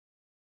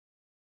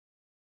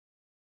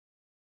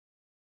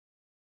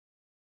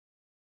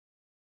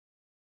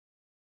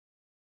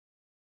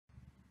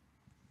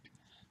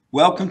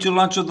Welcome to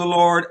Lunch with the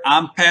Lord.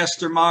 I'm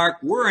Pastor Mark.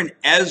 We're in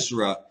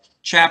Ezra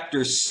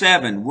chapter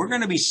 7. We're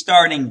going to be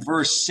starting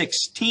verse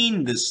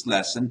 16 this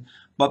lesson.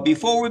 But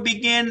before we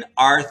begin,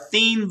 our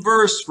theme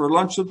verse for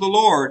Lunch with the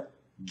Lord,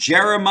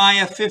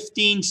 Jeremiah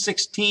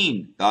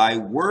 15:16. Thy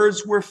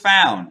words were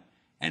found,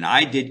 and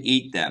I did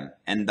eat them,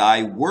 and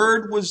thy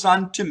word was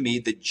unto me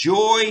the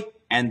joy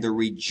and the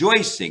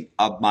rejoicing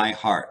of my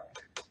heart.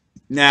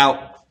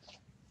 Now,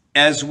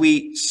 as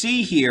we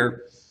see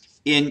here,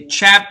 in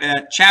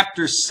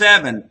chapter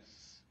 7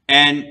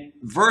 and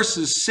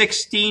verses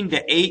 16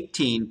 to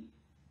 18,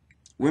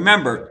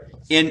 remember,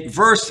 in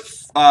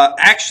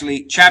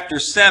chapter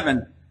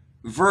 7,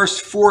 verse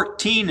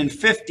 14 and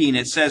 15,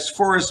 it says,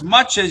 For as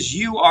much as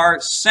you are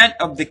sent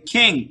of the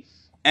king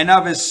and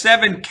of his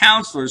 7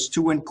 counselors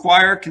to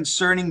inquire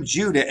concerning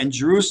Judah and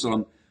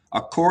Jerusalem,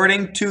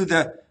 according to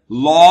the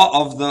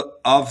law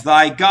of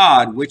thy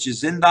God, which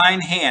is in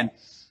thine hand,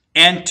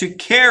 and to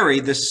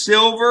carry the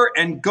silver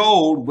and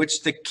gold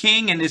which the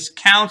king and his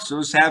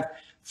counselors have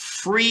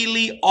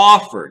freely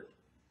offered.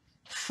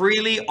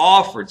 Freely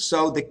offered.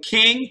 So the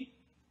king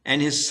and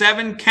his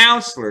 7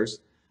 counselors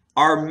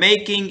are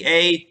making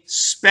a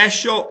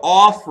special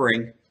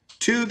offering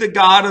to the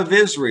God of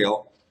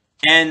Israel,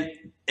 and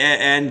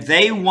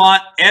they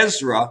want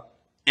Ezra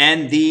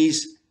and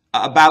these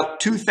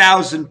about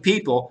 2,000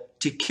 people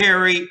to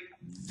carry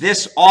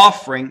this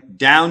offering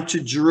down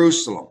to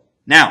Jerusalem.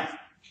 Now,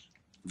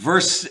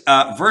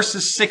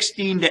 verses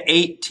 16 to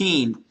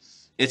 18,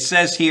 it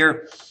says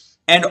here,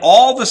 And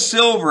all the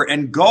silver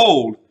and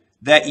gold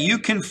that you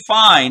can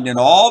find in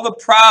all the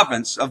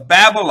province of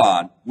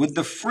Babylon, with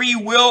the free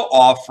will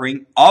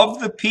offering of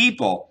the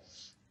people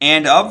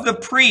and of the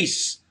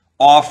priests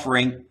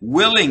offering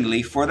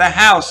willingly for the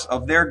house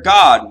of their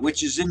God,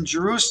 which is in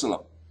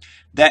Jerusalem,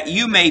 that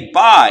you may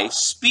buy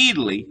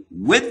speedily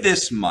with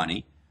this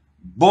money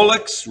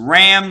bullocks,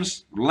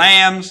 rams,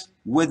 lambs,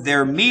 with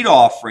their meat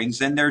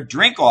offerings and their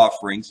drink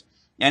offerings,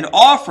 and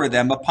offer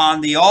them upon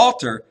the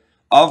altar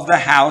of the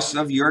house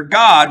of your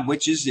God,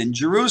 which is in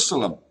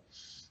Jerusalem.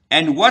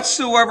 And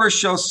whatsoever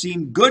shall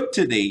seem good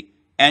to thee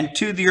and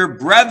to your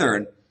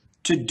brethren,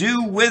 to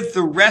do with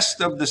the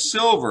rest of the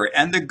silver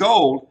and the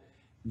gold,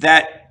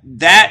 that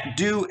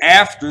do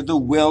after the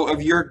will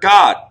of your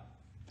God.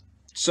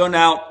 So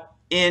now,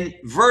 in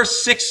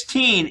verse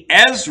 16,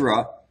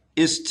 Ezra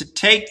is to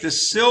take the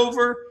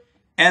silver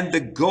and the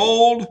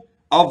gold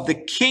of the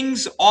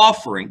king's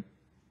offering,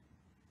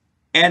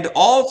 and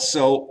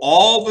also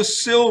all the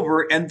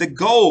silver and the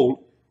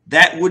gold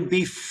that would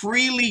be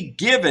freely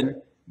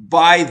given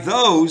by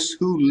those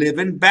who live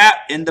in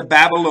the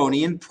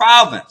Babylonian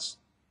province,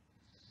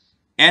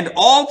 and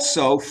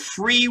also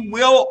free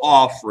will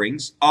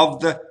offerings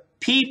of the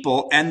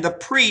people and the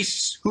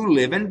priests who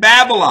live in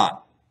Babylon.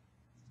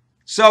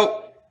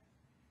 So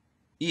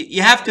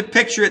you have to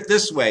picture it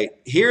this way.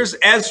 Here's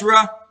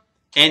Ezra,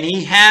 and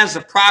he has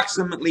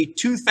approximately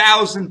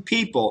 2,000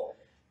 people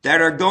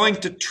that are going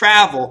to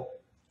travel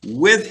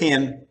with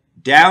him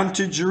down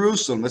to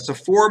Jerusalem. It's a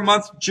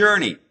 4-month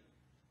journey.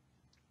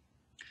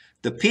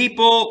 The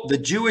people, the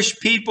Jewish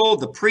people,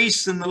 the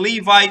priests and the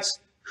Levites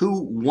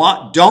who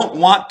don't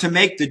want to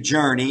make the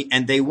journey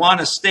and they want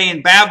to stay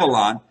in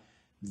Babylon,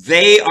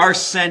 they are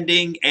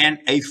sending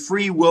a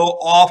free will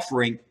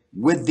offering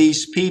with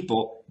these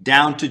people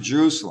down to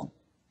Jerusalem.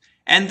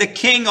 And the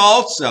king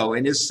also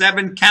and his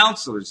 7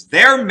 counselors,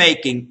 they're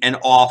making an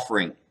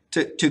offering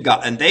to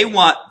God. And they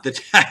want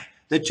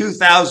the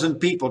 2,000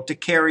 people to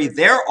carry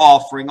their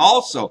offering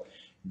also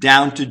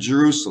down to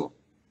Jerusalem.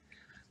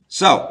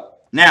 So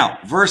now,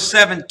 verse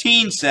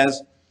 17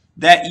 says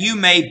that you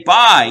may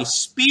buy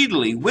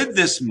speedily with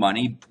this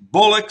money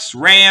bullocks,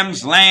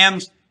 rams,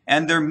 lambs,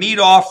 and their meat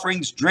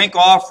offerings, drink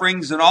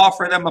offerings, and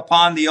offer them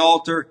upon the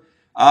altar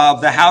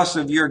of the house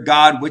of your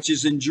God, which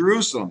is in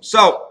Jerusalem.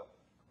 So,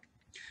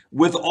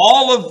 with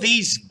all of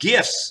these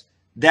gifts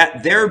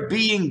that they're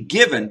being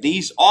given,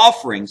 these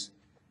offerings,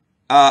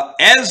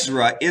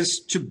 Ezra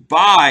is to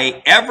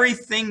buy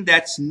everything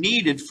that's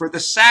needed for the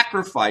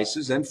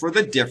sacrifices and for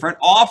the different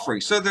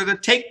offerings. So they're to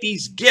take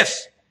these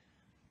gifts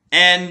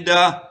and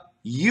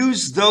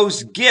use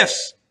those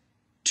gifts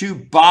to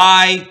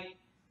buy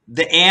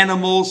the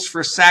animals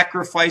for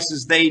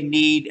sacrifices they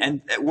need,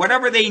 and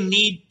whatever they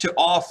need to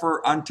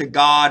offer unto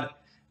God,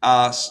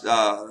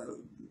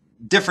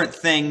 different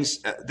things,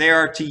 they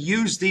are to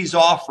use these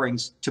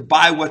offerings to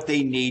buy what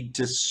they need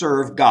to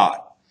serve God.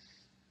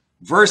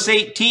 Verse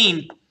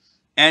 18,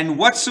 And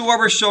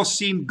whatsoever shall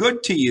seem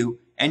good to you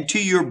and to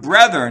your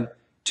brethren,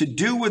 to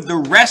do with the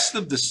rest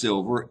of the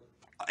silver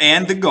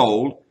and the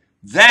gold,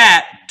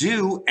 that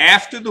do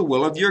after the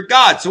will of your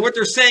God. So what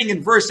they're saying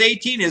in verse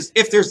 18 is,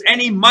 if there's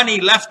any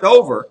money left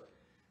over,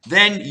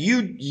 then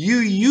you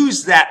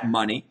use that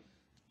money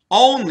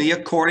only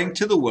according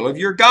to the will of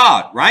your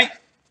God, right?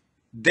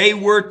 They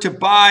were to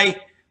buy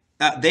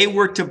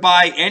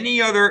any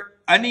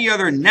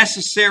other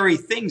necessary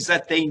things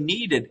that they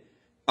needed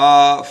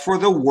for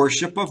the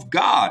worship of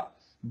God,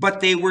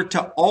 but they were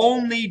to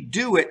only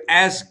do it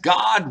as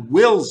God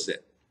wills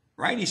it,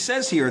 right? He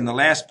says here in the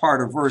last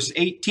part of verse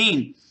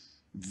 18,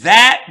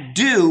 that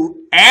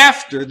do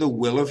after the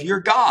will of your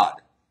God.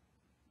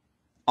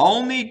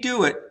 Only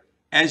do it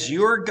as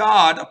your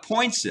God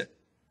appoints it.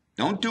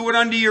 Don't do it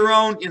under your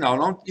own,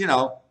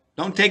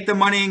 don't take the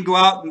money and go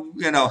out and,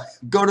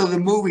 go to the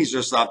movies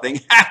or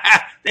something.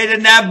 They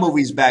didn't have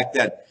movies back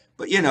then.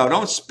 But,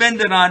 don't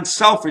spend it on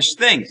selfish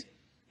things.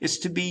 It's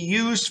to be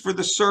used for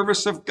the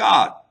service of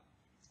God.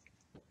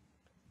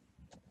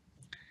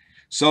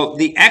 So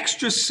the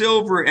extra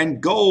silver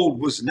and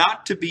gold was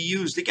not to be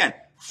used, again,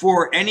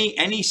 for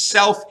any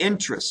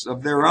self-interest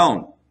of their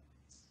own.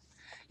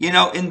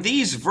 In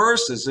these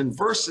verses, in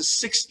verses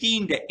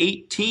 16 to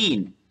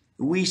 18,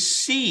 we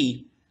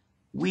see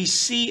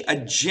a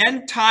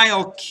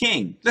Gentile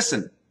king.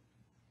 Listen,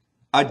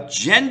 a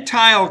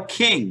Gentile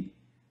king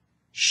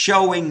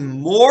showing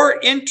more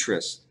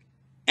interest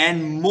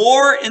and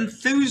more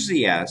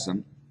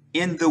enthusiasm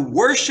in the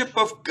worship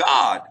of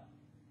God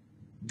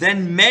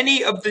than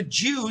many of the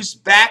Jews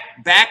back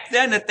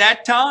then at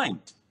that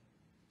time.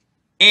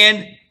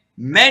 And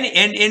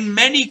in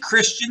many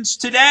Christians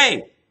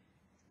today.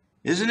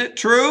 Isn't it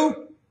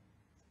true?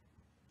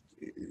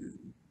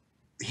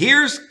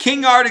 Here's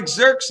King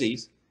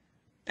Artaxerxes,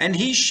 and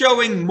he's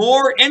showing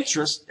more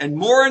interest and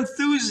more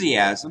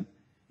enthusiasm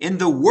in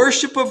the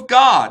worship of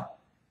God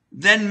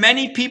than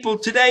many people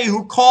today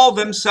who call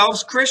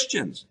themselves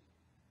Christians.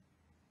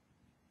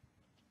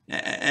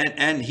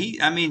 And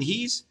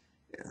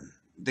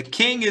the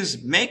king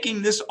is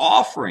making this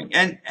offering,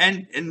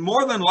 and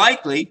more than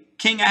likely,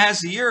 King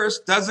Ahasuerus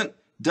doesn't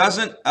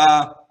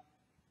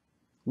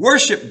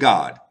worship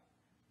God.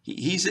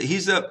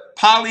 He's a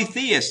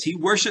polytheist. He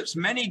worships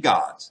many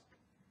gods.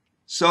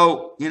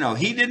 So,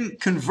 he didn't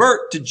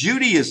convert to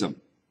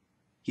Judaism.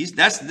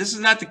 This is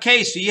not the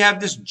case. So you have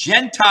this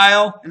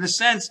Gentile, in a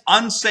sense,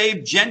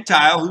 unsaved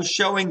Gentile who's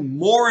showing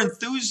more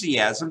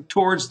enthusiasm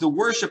towards the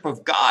worship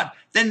of God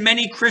than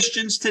many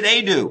Christians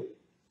today do.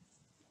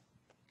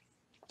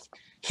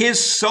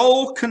 His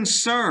sole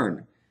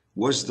concern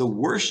was the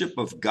worship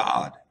of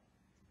God,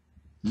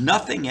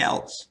 nothing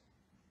else.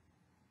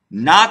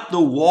 Not the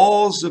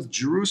walls of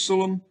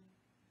Jerusalem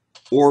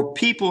or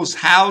people's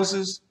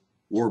houses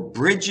or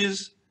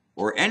bridges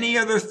or any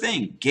other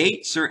thing,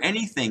 gates or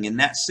anything in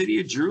that city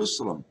of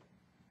Jerusalem.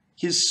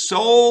 His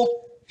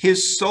sole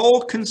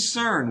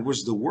concern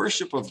was the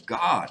worship of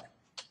God.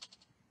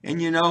 And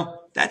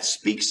that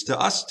speaks to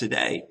us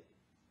today.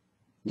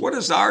 What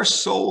is our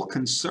sole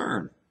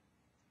concern?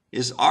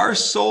 Is our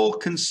sole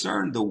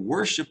concern the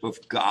worship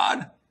of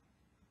God?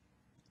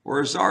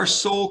 Or is our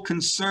sole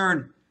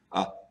concern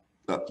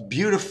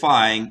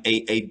beautifying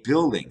a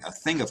building, a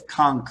thing of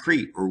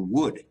concrete or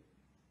wood,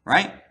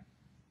 right?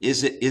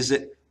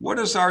 What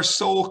is our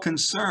sole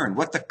concern?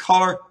 What the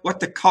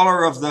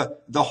color of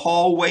the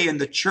hallway in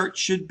the church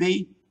should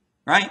be,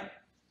 right?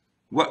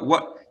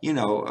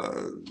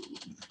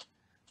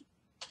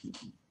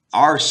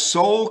 Our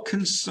sole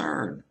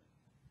concern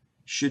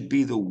should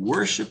be the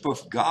worship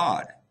of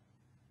God,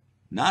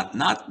 not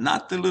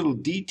the little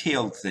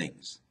detailed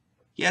things.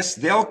 Yes,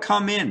 they'll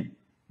come in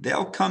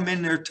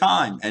their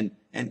time,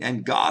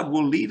 and God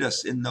will lead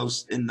us in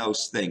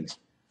those things.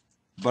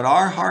 But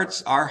our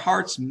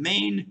heart's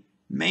main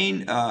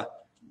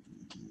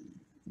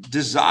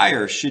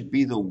desire should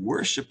be the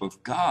worship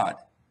of God.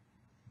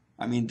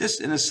 I mean,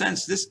 in a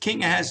sense, this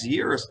King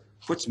Ahasuerus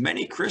puts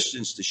many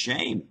Christians to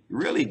shame. He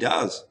really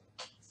does.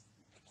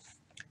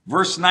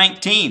 Verse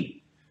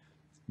 19,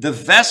 the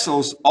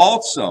vessels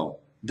also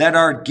that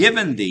are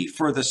given thee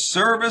for the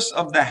service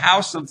of the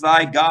house of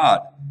thy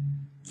God,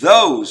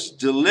 those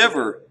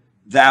deliver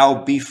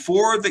thou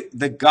before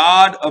the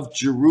God of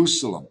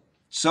Jerusalem.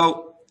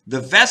 So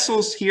the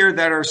vessels here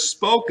that are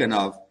spoken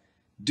of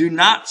do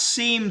not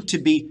seem to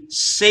be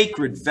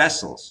sacred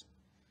vessels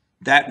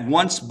that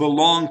once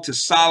belonged to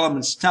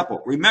Solomon's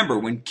temple. Remember,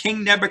 when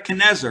King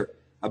Nebuchadnezzar,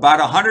 about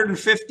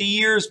 150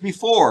 years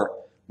before,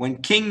 when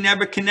King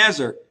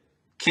Nebuchadnezzar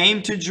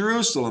came to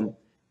Jerusalem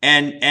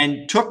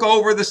and took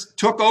over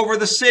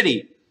the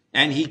city,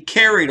 and he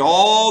carried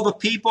all the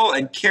people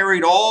and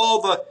carried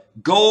all the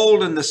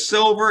gold and the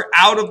silver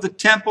out of the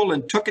temple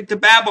and took it to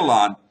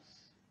Babylon.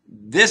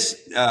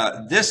 These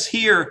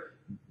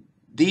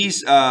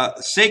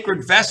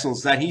sacred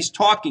vessels that he's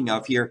talking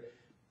of here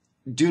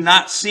do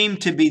not seem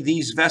to be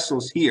these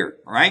vessels here,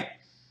 right?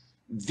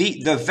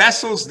 The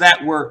vessels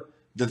that were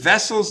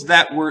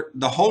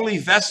the holy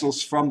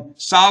vessels from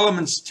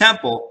Solomon's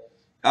temple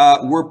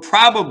were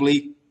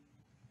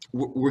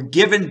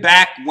given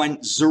back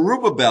when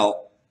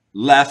Zerubbabel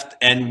left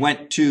and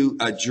went to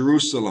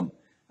Jerusalem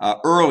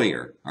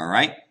earlier. All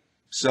right,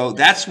 so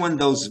that's when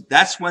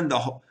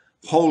the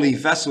holy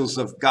vessels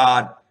of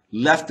God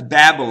left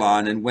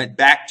Babylon and went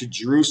back to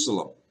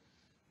Jerusalem.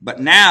 But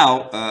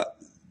now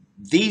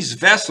these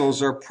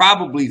vessels are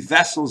probably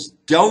vessels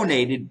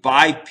donated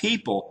by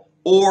people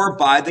or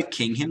by the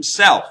king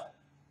himself.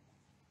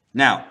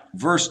 Now,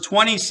 verse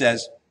 20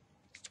 says,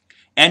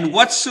 and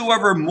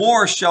whatsoever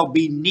more shall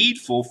be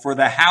needful for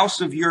the house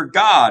of your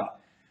God,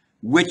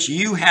 which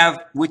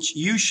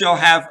you shall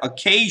have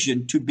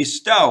occasion to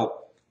bestow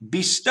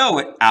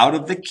it out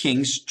of the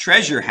king's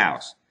treasure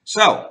house.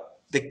 So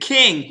the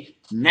king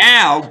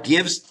now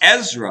gives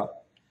Ezra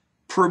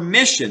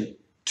permission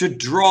to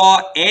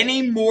draw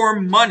any more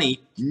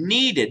money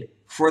needed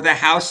for the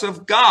house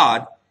of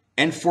God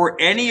and for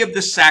any of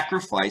the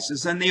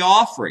sacrifices and the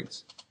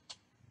offerings.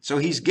 So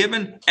he's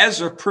given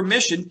Ezra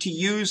permission to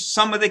use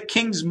some of the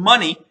king's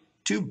money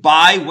to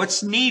buy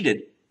what's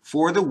needed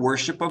for the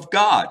worship of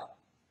God.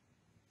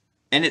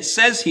 And it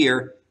says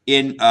here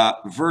in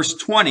verse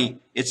 20,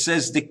 it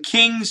says the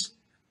king's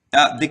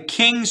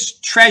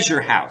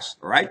treasure house,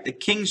 all right? The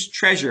king's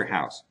treasure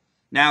house.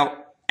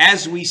 Now,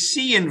 as we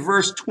see in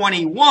verse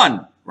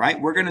 21,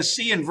 right? We're going to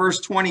see in verse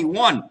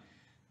 21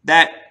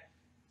 that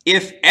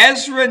if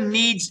Ezra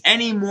needs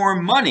any more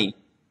money,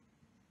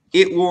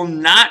 it will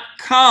not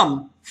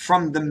come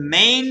from the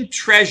main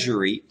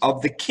treasury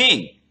of the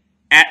king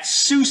at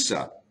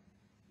Susa,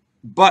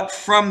 but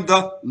from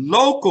the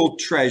local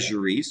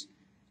treasuries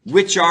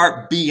which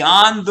are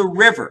beyond the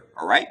river,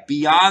 all right?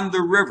 Beyond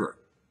the river.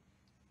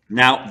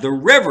 Now, the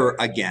river,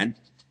 again,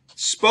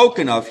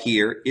 spoken of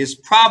here is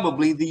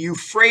probably the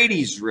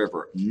Euphrates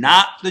River,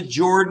 not the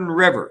Jordan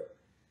River.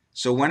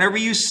 So whenever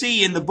you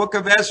see in the book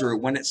of Ezra,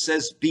 when it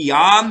says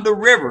beyond the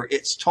river,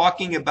 it's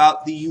talking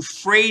about the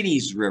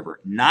Euphrates River,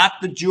 not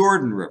the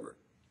Jordan River.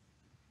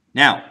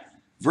 Now,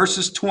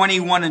 verses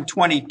 21 and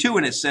 22,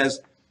 and it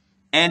says,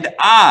 and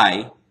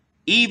I,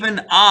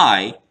 even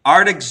I,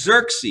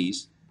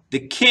 Artaxerxes, the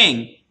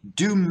king,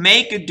 do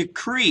make a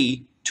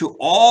decree to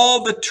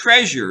all the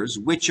treasures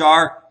which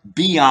are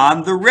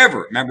beyond the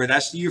river. Remember,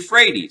 that's the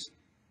Euphrates.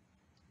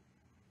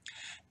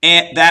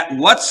 And that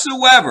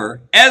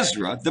whatsoever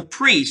Ezra, the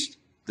priest,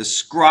 the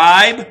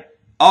scribe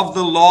of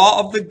the law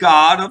of the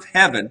God of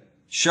heaven,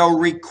 shall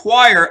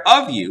require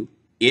of you,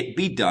 it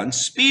be done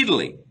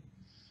speedily,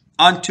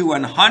 unto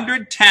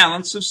 100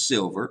 talents of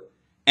silver,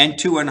 and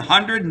to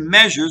 100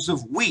 measures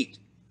of wheat,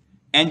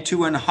 and to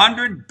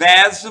 100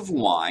 baths of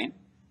wine,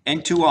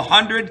 and to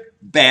 100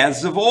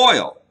 baths of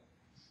oil,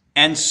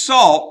 and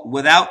salt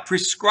without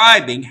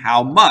prescribing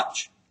how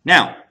much.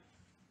 Now,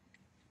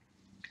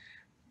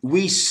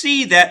 we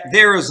see that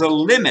there is a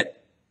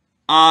limit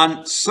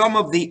on some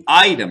of the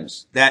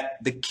items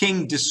that the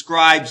king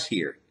describes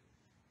here.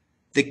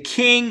 The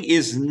king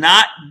is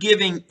not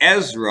giving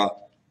Ezra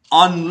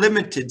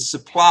unlimited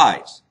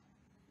supplies.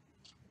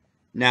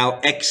 Now,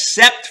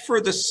 except for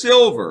the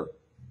silver,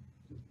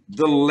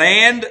 the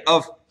land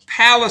of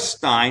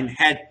Palestine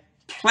had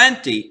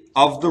plenty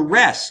of the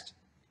rest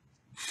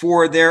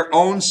for their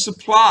own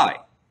supply.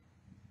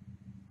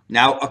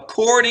 Now,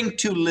 according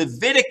to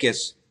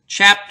Leviticus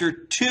chapter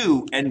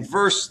 2 and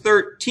verse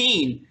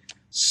 13,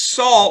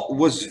 salt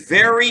was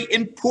very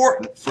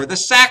important for the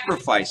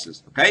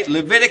sacrifices. Okay,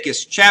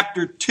 Leviticus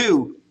chapter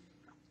 2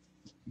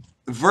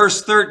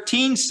 verse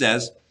 13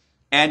 says,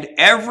 and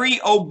every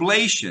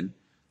oblation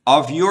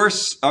of your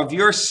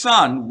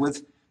son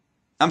with,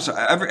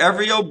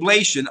 every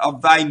oblation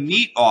of thy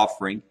meat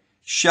offering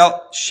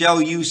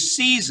shall you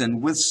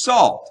season with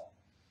salt.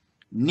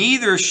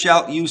 Neither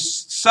shalt you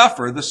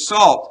suffer the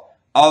salt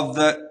of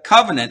the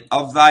covenant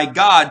of thy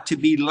God to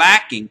be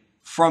lacking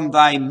from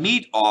thy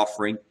meat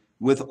offering.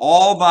 With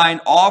all thine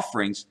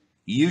offerings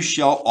you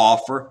shall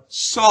offer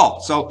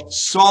salt. So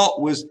salt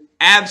was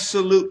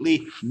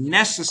absolutely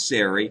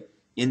necessary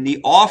in the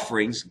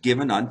offerings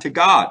given unto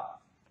God.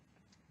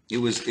 It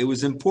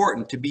was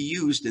important to be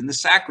used in the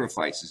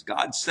sacrifices.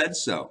 God said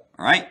so,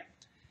 all right?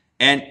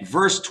 And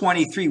verse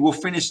 23, we'll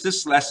finish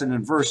this lesson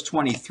in verse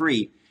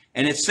 23.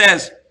 And it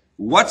says,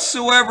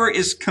 whatsoever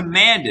is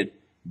commanded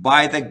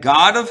by the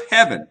God of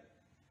heaven,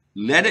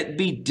 let it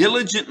be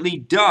diligently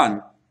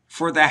done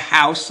for the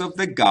house of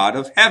the God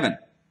of heaven.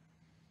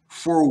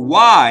 For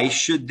why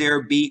should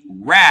there be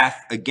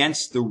wrath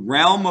against the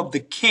realm of the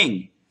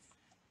king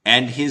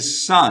and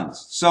his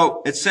sons?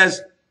 So it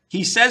says,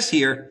 he says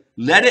here,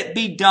 let it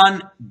be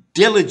done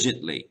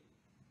diligently.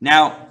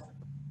 Now,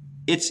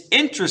 it's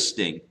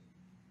interesting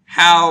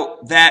how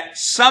that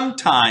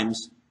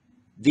sometimes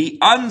the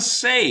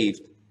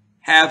unsaved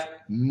have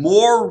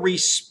more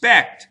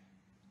respect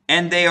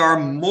and they are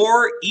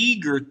more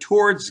eager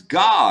towards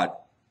God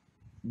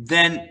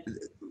than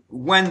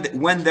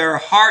when their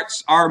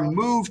hearts are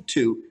moved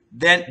to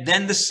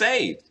than the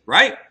saved,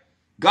 right?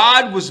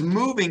 God was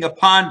moving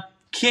upon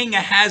King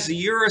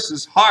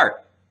Ahasuerus'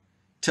 heart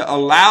to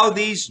allow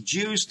these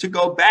Jews to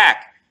go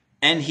back,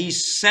 and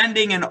he's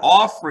sending an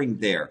offering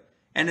there.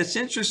 And it's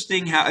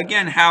interesting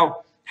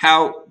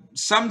how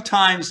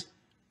sometimes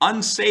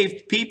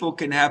unsaved people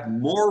can have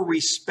more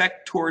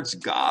respect towards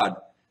God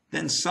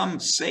than some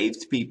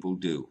saved people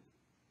do.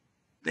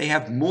 They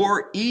have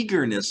more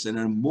eagerness and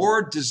a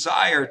more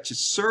desire to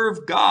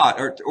serve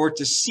God or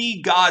to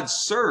see God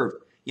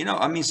served. You know,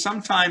 I mean,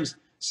 sometimes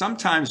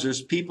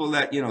there's people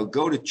that, you know,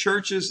 go to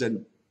churches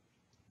and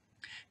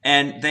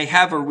they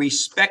have a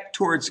respect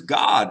towards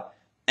God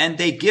and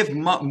they give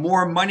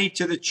more money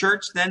to the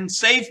church than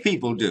saved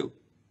people do.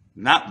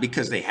 Not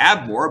because they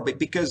have more, but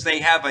because they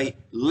have a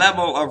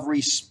level of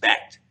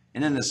respect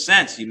And in a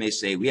sense, you may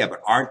say, yeah,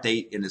 but aren't they,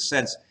 in a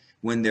sense,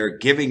 when they're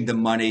giving the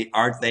money,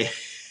 aren't they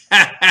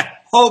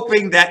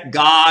hoping that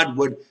God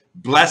would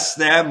bless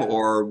them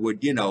or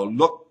would,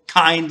 look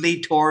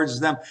kindly towards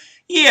them?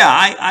 Yeah,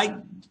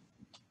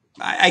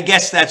 I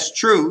guess that's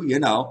true,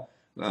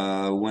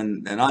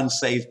 when an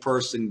unsaved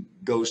person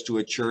goes to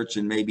a church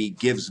and maybe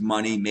gives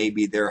money,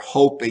 maybe they're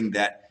hoping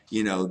that,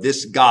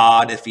 this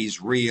God, if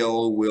he's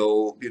real,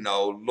 will,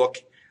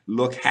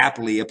 look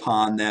happily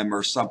upon them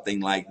or something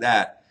like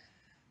that.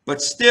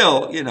 But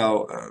still,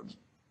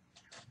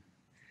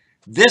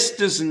 this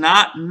does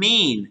not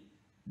mean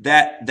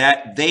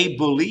that they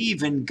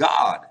believe in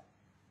God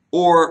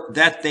or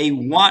that they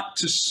want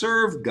to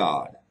serve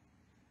God.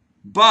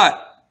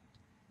 But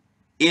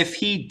if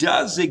he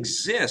does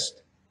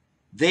exist,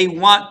 they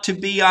want to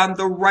be on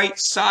the right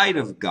side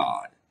of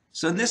God.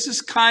 So this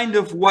is kind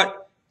of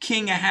what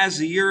King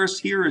Ahasuerus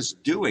here is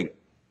doing.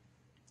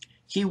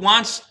 He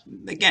wants,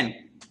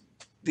 again,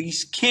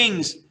 these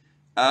kings,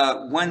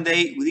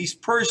 these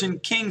Persian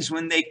kings,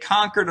 when they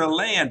conquered a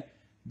land,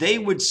 they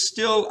would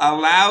still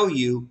allow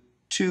you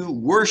to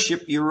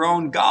worship your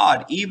own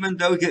God, even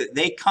though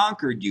they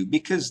conquered you,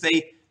 because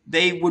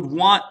they would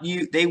want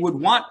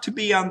to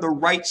be on the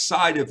right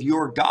side of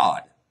your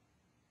God.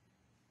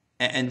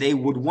 And they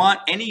would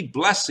want any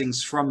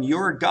blessings from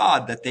your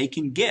God that they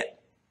can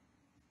get.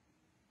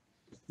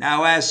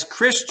 Now, as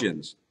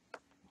Christians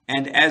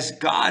and as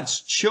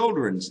God's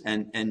children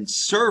and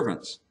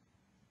servants,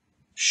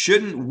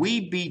 shouldn't we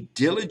be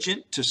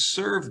diligent to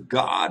serve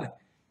God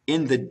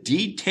in the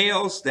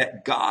details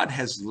that God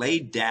has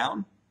laid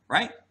down,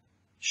 right?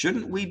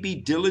 Shouldn't we be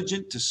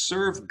diligent to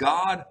serve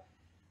God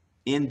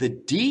in the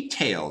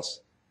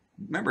details?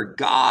 Remember,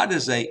 God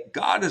is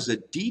a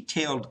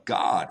detailed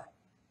God.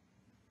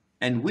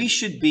 And we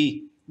should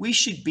be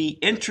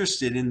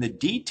interested in the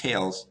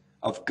details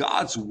of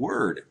God's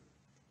word.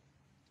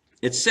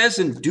 It says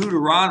in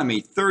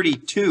Deuteronomy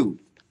 32,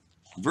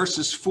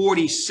 verses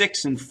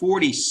 46 and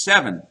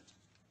 47,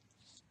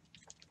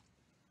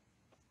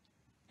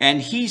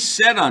 and he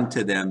said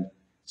unto them,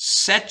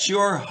 set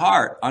your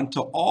heart unto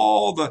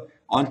all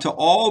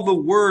the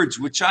words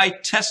which I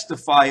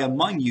testify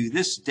among you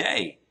this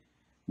day,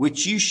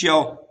 which you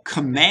shall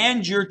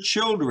command your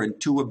children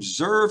to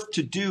observe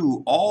to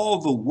do all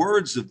the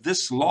words of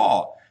this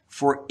law.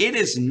 For it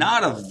is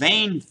not a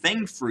vain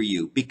thing for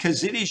you,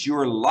 because it is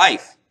your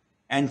life.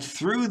 And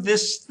through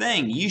this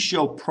thing you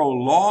shall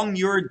prolong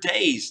your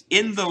days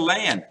in the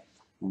land,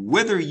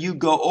 whither you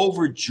go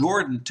over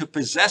Jordan to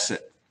possess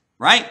it.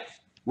 Right?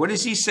 What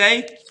does he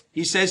say?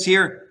 He says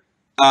here,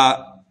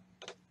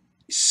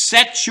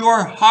 set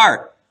your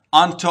heart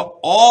unto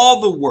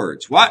all the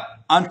words. What?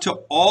 Unto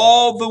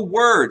all the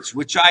words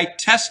which I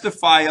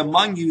testify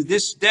among you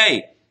this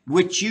day,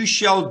 which you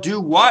shall do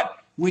what?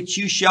 Which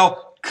you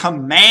shall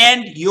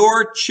command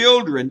your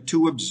children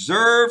to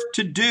observe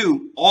to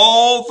do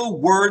all the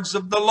words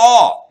of the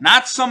law.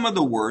 Not some of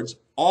the words,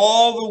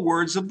 all the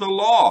words of the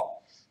law.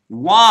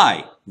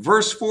 Why?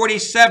 Verse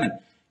 47,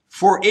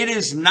 for it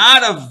is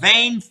not a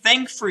vain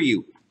thing for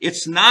you.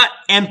 It's not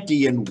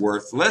empty and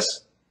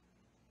worthless.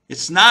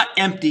 It's not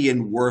empty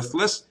and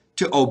worthless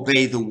to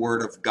obey the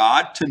word of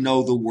God, to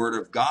know the word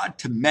of God,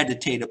 to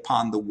meditate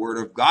upon the word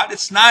of God.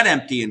 It's not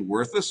empty and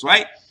worthless,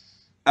 right?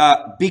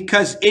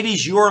 Because it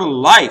is your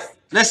life.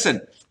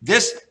 Listen,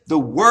 the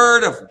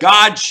word of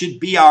God should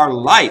be our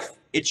life.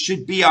 It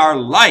should be our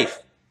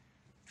life.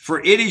 For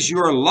it is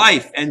your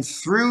life. And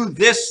through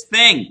this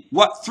thing,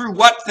 through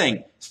what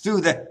thing?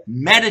 Through the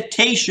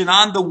meditation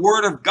on the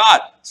word of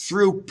God,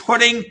 through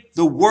putting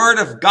the word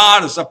of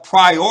God as a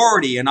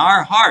priority in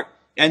our heart.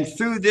 And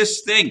through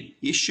this thing,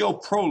 you shall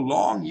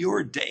prolong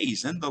your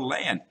days in the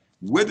land,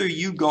 whither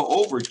you go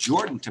over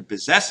Jordan to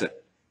possess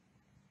it.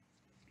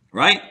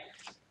 Right?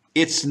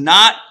 It's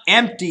not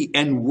empty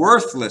and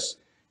worthless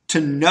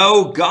to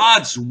know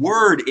God's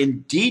word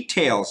in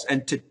details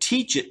and to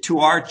teach it to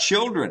our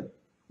children.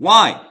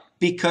 Why?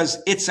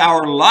 Because it's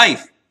our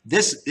life.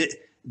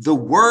 The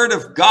word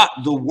of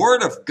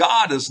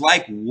God is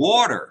like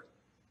water.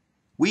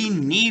 We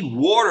need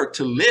water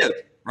to live,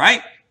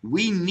 right?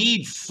 We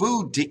need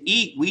food to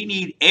eat. We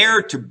need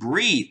air to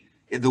breathe.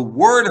 The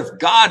word of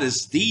God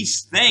is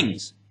these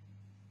things.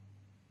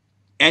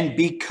 And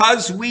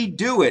because we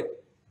do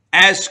it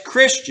as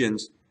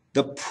Christians,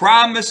 the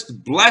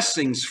promised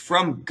blessings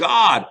from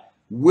God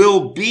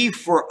will be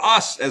for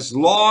us as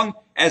long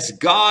as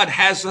God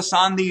has us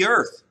on the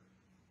earth.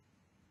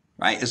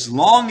 Right? As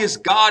long as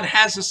God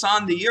has us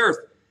on the earth,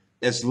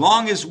 as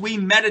long as we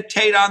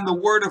meditate on the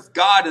word of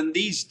God in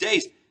these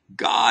days,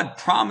 God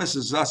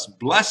promises us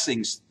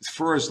blessings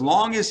for as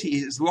long as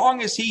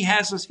he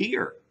has us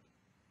here.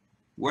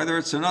 Whether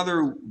it's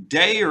another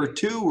day or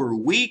two or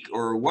week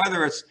or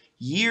whether it's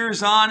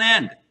years on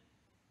end.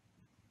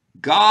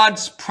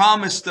 God's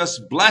promised us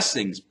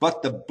blessings,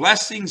 but the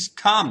blessings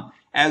come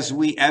as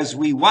we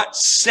what?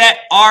 Set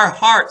our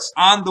hearts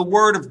on the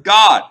word of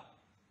God.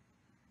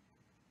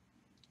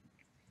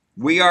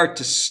 We are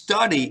to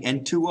study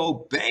and to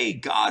obey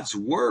God's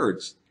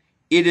words.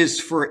 It is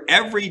for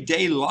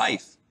everyday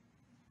life.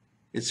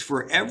 It's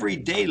for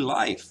everyday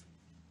life.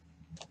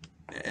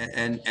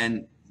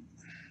 And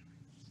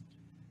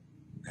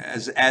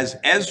as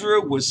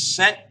Ezra was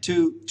sent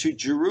to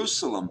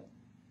Jerusalem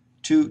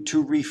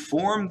to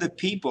reform the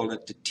people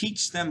and to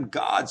teach them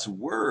God's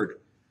word,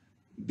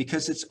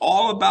 because it's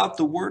all about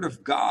the word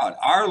of God.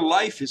 Our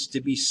life is to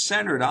be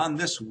centered on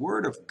this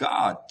word of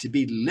God, to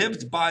be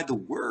lived by the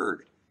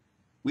word.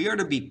 We are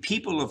to be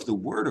people of the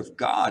word of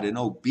God in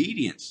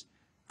obedience,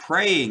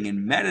 praying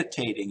and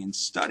meditating and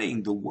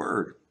studying the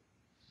word.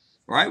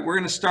 All right, we're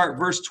going to start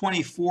verse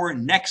 24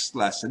 next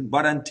lesson.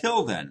 But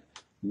until then,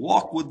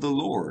 walk with the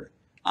Lord.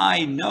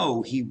 I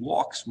know he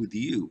walks with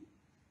you.